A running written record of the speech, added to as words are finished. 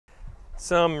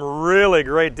Some really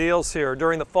great deals here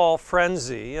during the fall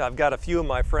frenzy. I've got a few of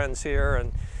my friends here,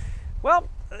 and well,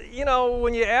 you know,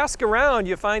 when you ask around,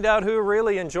 you find out who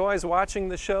really enjoys watching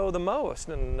the show the most.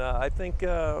 And I think,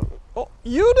 oh,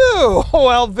 you do?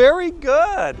 Well, very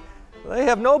good. They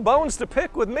have no bones to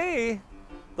pick with me.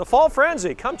 The fall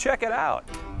frenzy, come check it out.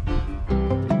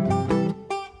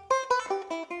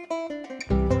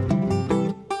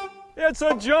 It's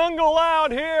a jungle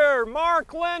out here.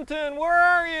 Mark, Linton, where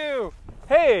are you?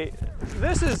 Hey,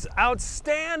 this is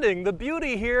outstanding. The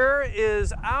beauty here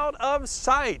is out of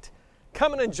sight.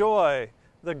 Come and enjoy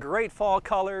the great fall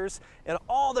colors and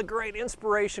all the great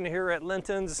inspiration here at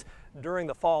Linton's during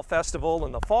the Fall Festival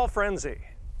and the Fall Frenzy.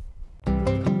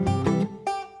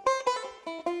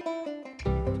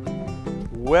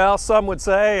 Well, some would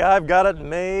say I've got it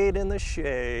made in the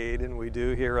shade, and we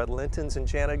do here at Linton's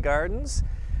Enchanted Gardens.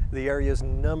 The area's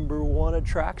 #1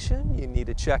 attraction. You need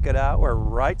to check it out. We're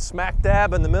right smack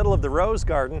dab in the middle of the Rose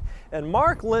Garden, and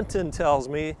Mark Linton tells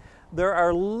me there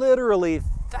are literally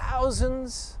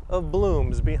thousands of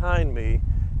blooms behind me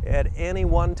at any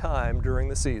one time during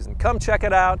the season. Come check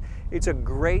it out. It's a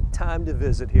great time to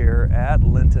visit here at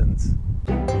Linton's.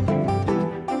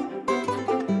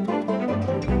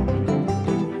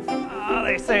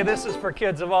 They say this is for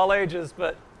kids of all ages,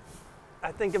 but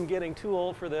I think I'm getting too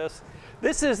old for this.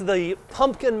 This is the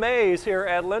pumpkin maze here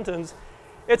at Linton's.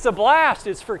 It's a blast.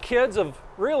 It's for kids of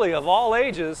really of all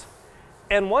ages.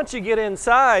 And once you get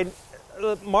inside,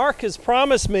 Mark has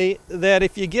promised me that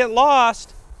if you get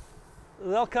lost,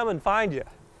 they'll come and find you.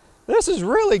 This is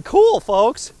really cool,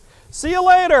 folks. See you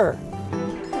later.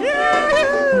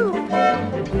 Yahoo!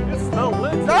 It's the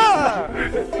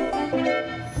Linton.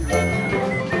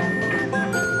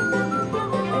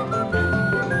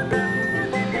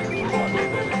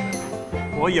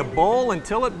 Well, you bowl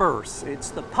until it bursts.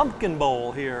 It's the pumpkin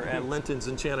bowl here at Linton's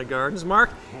Enchanted Gardens. Mark,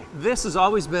 this has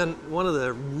always been one of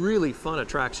the really fun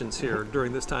attractions here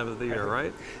during this time of the year,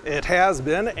 right? It has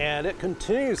been, and it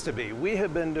continues to be. We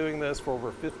have been doing this for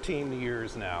over 15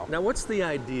 years now. Now, what's the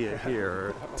idea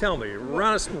here? Tell me,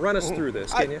 run us through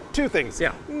this, can you? Two things.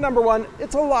 Yeah. Number one,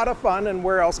 it's a lot of fun, and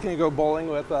where else can you go bowling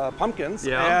with pumpkins?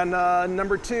 Yeah. And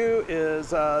number two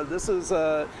is this is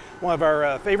one of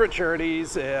our favorite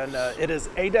charities, and it is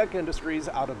ADEC Industries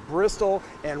out of Bristol,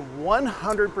 and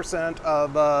 100%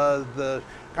 of the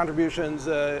contributions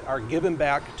are given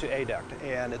back to ADEC,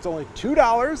 and it's only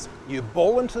 $2. You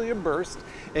bowl until you burst,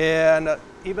 and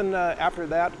even after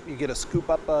that, you get to scoop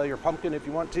up your pumpkin if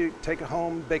you want to, take it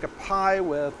home, bake a pie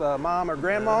with mom or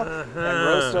grandma, and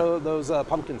roast those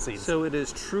pumpkin seeds. So it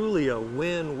is truly a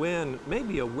win-win,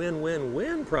 maybe a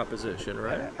win-win-win proposition,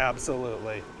 right?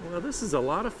 Absolutely. Well, this is a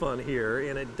lot of fun here,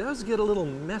 and it does get a little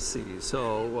messy,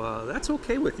 so that's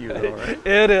okay with you, though, right?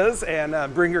 It is,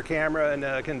 and bring your camera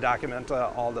and can document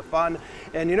all the fun.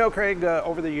 And you know, Craig,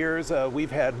 over the years,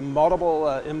 we've had multiple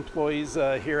employees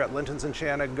here at Linton's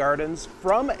Enchanted Gardens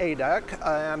from ADEC,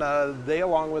 and they,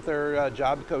 along with their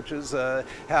job coaches,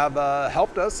 have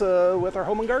helped us with our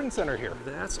home and garden center here.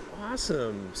 That's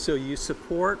awesome. So you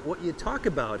support what you talk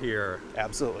about here.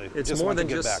 Absolutely. It's more than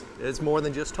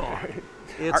just talk.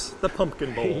 It's the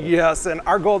pumpkin bowl. Yes, and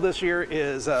our goal this year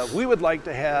is we would like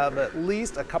to have at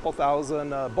least a couple thousand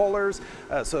bowlers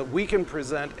so we can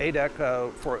present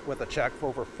ADEC with a check for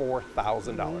over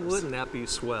 $4,000. Wouldn't that be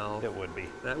swell? It would be.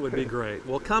 That would be great.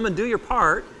 Well, come and do your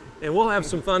part, and we'll have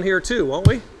some fun here too, won't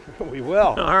we? We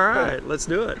will. All right, let's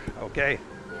do it. Okay.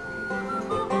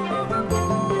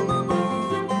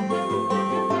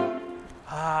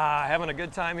 Having a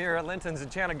good time here at Linton's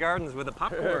Enchanted Gardens with the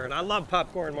popcorn. I love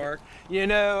popcorn, Mark. You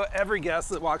know, every guest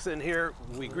that walks in here,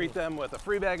 we greet them with a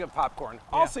free bag of popcorn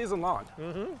all season long.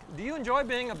 Mm-hmm. Do you enjoy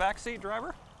being a backseat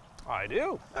driver? I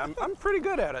do. I'm pretty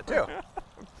good at it too.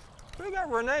 We got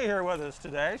Renee here with us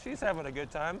today. She's having a good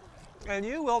time. And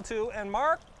you will too. And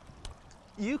Mark,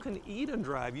 you can eat and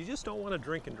drive. You just don't want to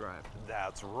drink and drive.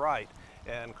 That's right.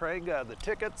 And Craig, the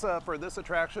tickets for this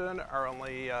attraction are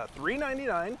only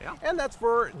 $3.99, and that's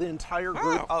for the entire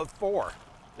group of 4.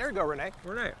 There you go, Renee.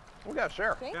 Renee, we got to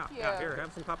share. Thank you. Yeah, here,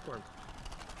 have some popcorn.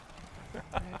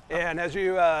 And as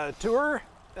you tour,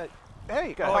 hey,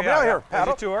 you got to help me out here.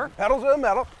 Paddle, tour. Pedal to the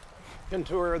metal. You can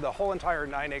tour the whole entire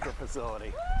 9-acre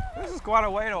facility. This is quite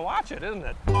a way to watch it, isn't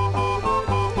it?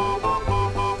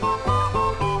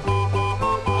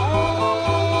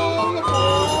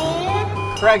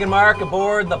 Craig and Mark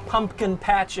aboard the Pumpkin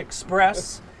Patch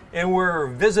Express, and we're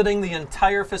visiting the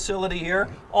entire facility here,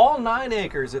 all 9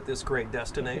 acres at this great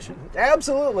destination.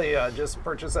 Absolutely. Just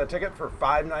purchase a ticket for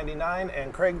 $5.99,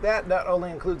 and Craig, that not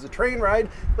only includes a train ride,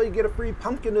 but you get a free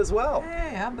pumpkin as well.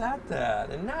 Hey, how about that?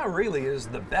 And now really is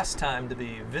the best time to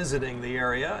be visiting the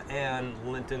area and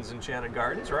Linton's Enchanted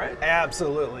Gardens, right?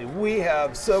 Absolutely. We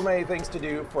have so many things to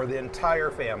do for the entire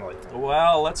family.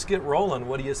 Well, let's get rolling.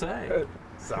 What do you say?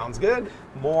 Sounds good.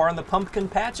 More on the Pumpkin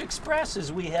Patch Express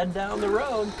as we head down the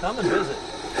road. Come and visit.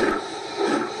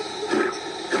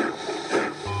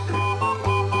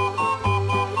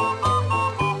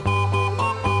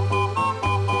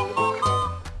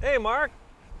 Hey, Mark.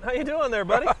 How you doing there,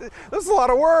 buddy? This is a lot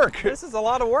of work. This is a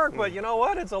lot of work, but you know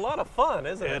what? It's a lot of fun,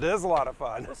 isn't it? It is a lot of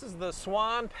fun. This is the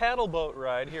Swan paddle boat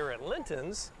ride here at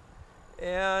Linton's.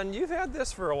 And you've had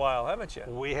this for a while, haven't you?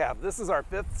 We have. This is our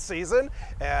 5th season,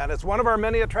 and it's one of our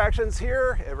many attractions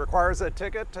here. It requires a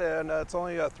ticket, and it's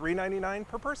only $3.99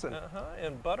 per person.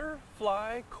 And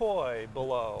butterfly koi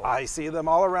below. I see them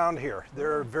all around here.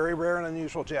 They're very rare and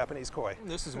unusual Japanese koi.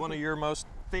 This is one of your most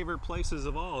favorite places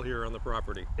of all here on the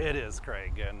property. It is,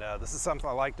 Craig, and this is something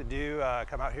I like to do.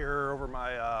 Come out here over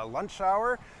my lunch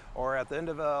hour, or at the end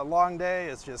of a long day.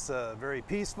 It's just very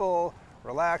peaceful,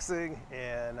 relaxing,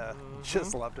 and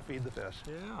just love to feed the fish.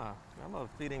 Yeah, I love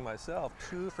feeding myself.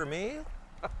 2 for me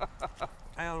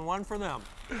and 1 for them.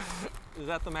 Is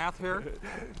that the math here?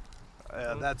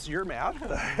 That's your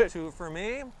math. 2 for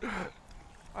me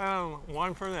and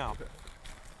 1 for them.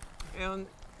 And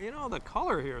you know, the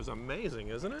color here is amazing,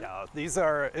 isn't it? Yeah, these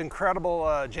are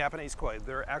incredible Japanese koi.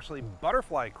 They're actually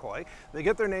butterfly koi. They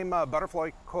get their name butterfly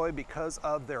koi because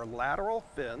of their lateral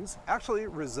fins actually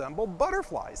resemble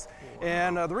butterflies. Wow.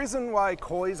 And the reason why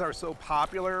kois are so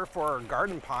popular for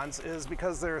garden ponds is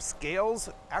because their scales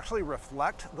actually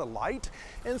reflect the light,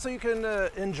 and so you can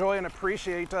enjoy and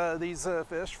appreciate these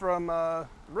fish from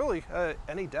really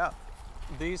any depth.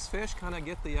 These fish kind of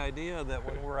get the idea that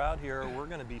when we're out here, we're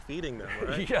going to be feeding them,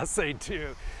 right? Yes, they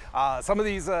do. Some of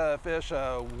these fish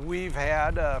we've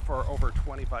had for over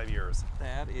 25 years.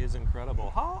 That is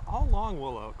incredible. How long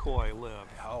will a koi live?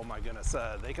 Oh my goodness,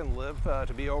 they can live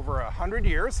to be over 100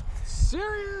 years.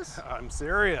 Serious? I'm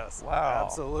serious. Wow.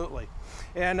 Absolutely.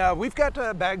 And we've got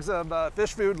bags of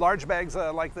fish food, large bags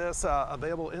like this,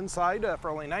 available inside for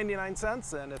only 99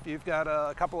 cents. And if you've got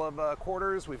a couple of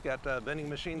quarters, we've got vending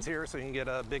machines here, so you can get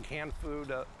a big handful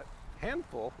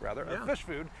of fish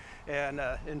food and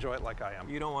enjoy it like I am.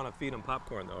 You don't want to feed them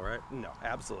popcorn though, right? No,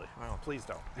 absolutely. Well, please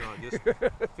don't. No, just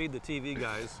feed the TV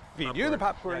guys. Feed popcorn. you the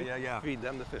popcorn. Yeah. Feed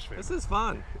them the fish food. This is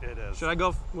fun. It is. Should I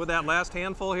go with that last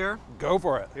handful here? Go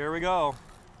for it. Here we go.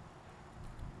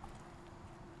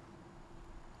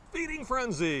 Feeding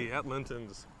frenzy at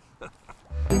Linton's.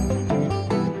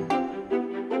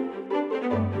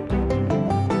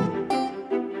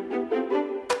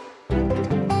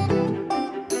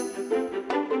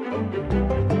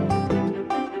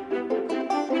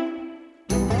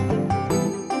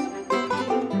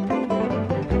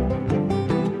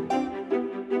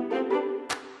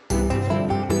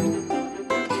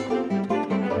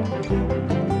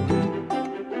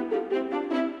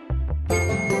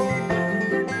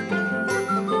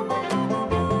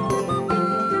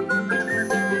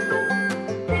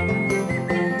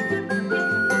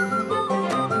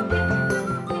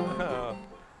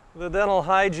 The dental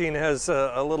hygiene has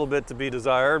a little bit to be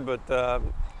desired, but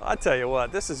I'll tell you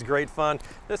what, this is great fun.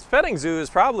 This petting zoo is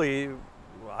probably,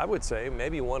 I would say,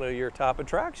 maybe one of your top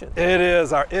attractions. It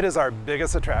is our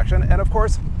biggest attraction, and of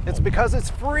course, it's because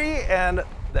it's free and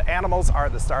the animals are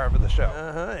the star of the show.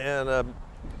 And a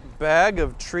bag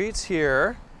of treats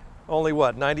here. Only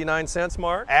what, 99 cents,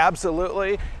 Mark?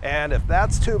 Absolutely, and if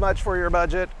that's too much for your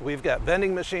budget, we've got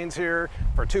vending machines here.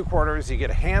 For 2 quarters, you get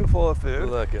a handful of food.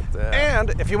 Look at that.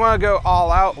 And if you want to go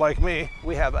all out like me,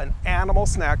 we have an animal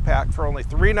snack pack for only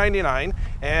 $3.99,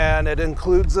 and it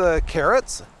includes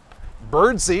carrots,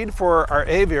 bird seed for our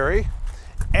aviary,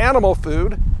 animal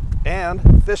food,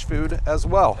 and fish food as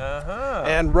well.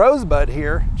 And Rosebud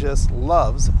here just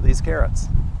loves these carrots.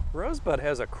 Rosebud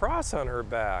has a cross on her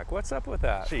back. What's up with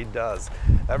that? She does.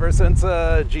 Ever since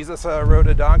Jesus rode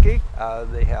a donkey,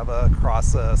 they have a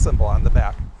cross symbol on the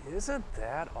back. Isn't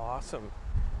that awesome?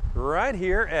 Right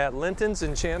here at Linton's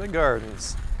Enchanted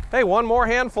Gardens. Hey, one more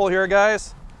handful here,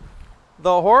 guys.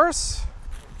 The horse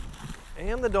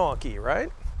and the donkey, right?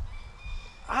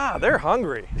 Ah, they're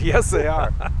hungry. Yes, they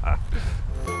are.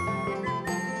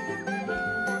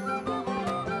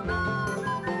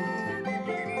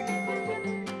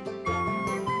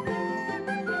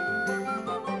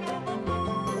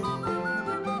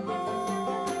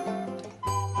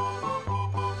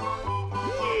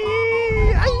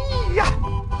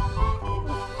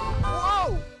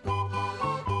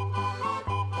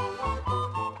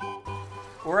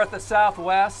 We're at the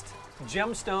Southwest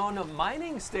Gemstone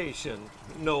Mining Station,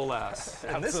 no less.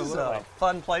 And this is a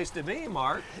fun place to be,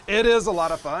 Mark. It is a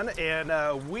lot of fun,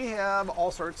 and we have all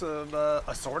sorts of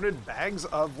assorted bags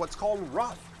of what's called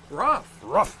rough.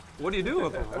 Rough? What do you do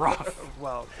with rough?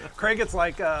 Well, Craig, it's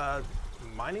like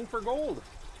mining for gold.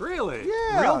 Really?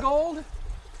 Yeah. Real gold?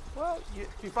 Well, if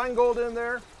you find gold in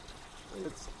there,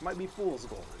 it might be fool's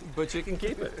gold. But you can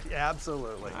keep it.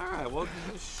 Absolutely. All right, well,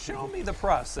 show me the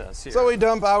process here. So we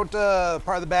dump out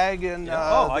part of the bag in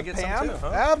I get pan. some too,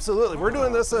 huh? Absolutely. We're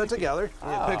doing this together.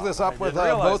 You pick this up with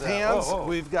both hands.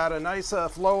 We've got a nice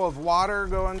flow of water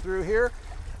going through here.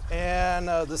 And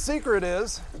the secret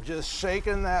is just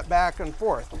shaking that back and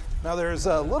forth. Now there's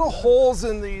little holes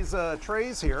in these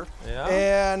trays here,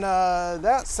 and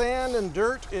that sand and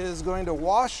dirt is going to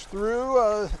wash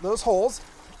through those holes,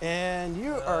 and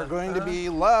you are going to be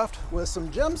left with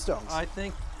some gemstones. I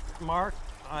think, Mark,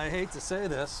 I hate to say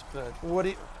this, but What do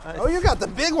you? Oh, you got the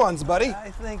big ones, buddy.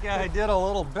 I think I did a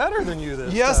little better than you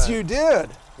this Yes, time. you did.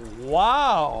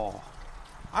 Wow.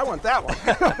 I want that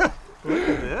one. Look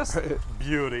at this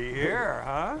beauty here,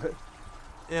 huh?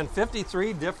 And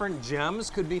 53 different gems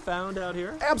could be found out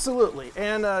here? Absolutely.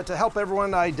 And to help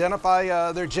everyone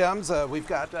identify their gems, we've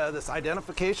got this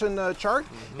identification chart,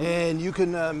 and you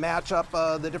can match up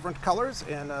the different colors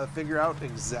and figure out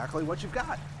exactly what you've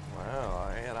got.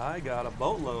 Wow, and I got a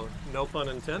boatload, no pun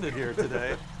intended here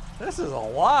today. This is a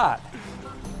lot.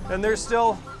 And there's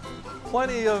still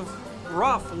plenty of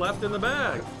rough left in the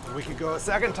bag. We could go a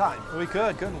second time. We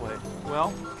could, couldn't we?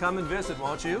 Well, come and visit,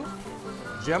 won't you?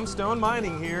 Gemstone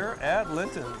mining here at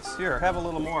Linton's. Here, have a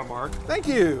little more, Mark. Thank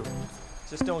you.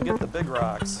 Just don't get the big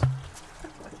rocks.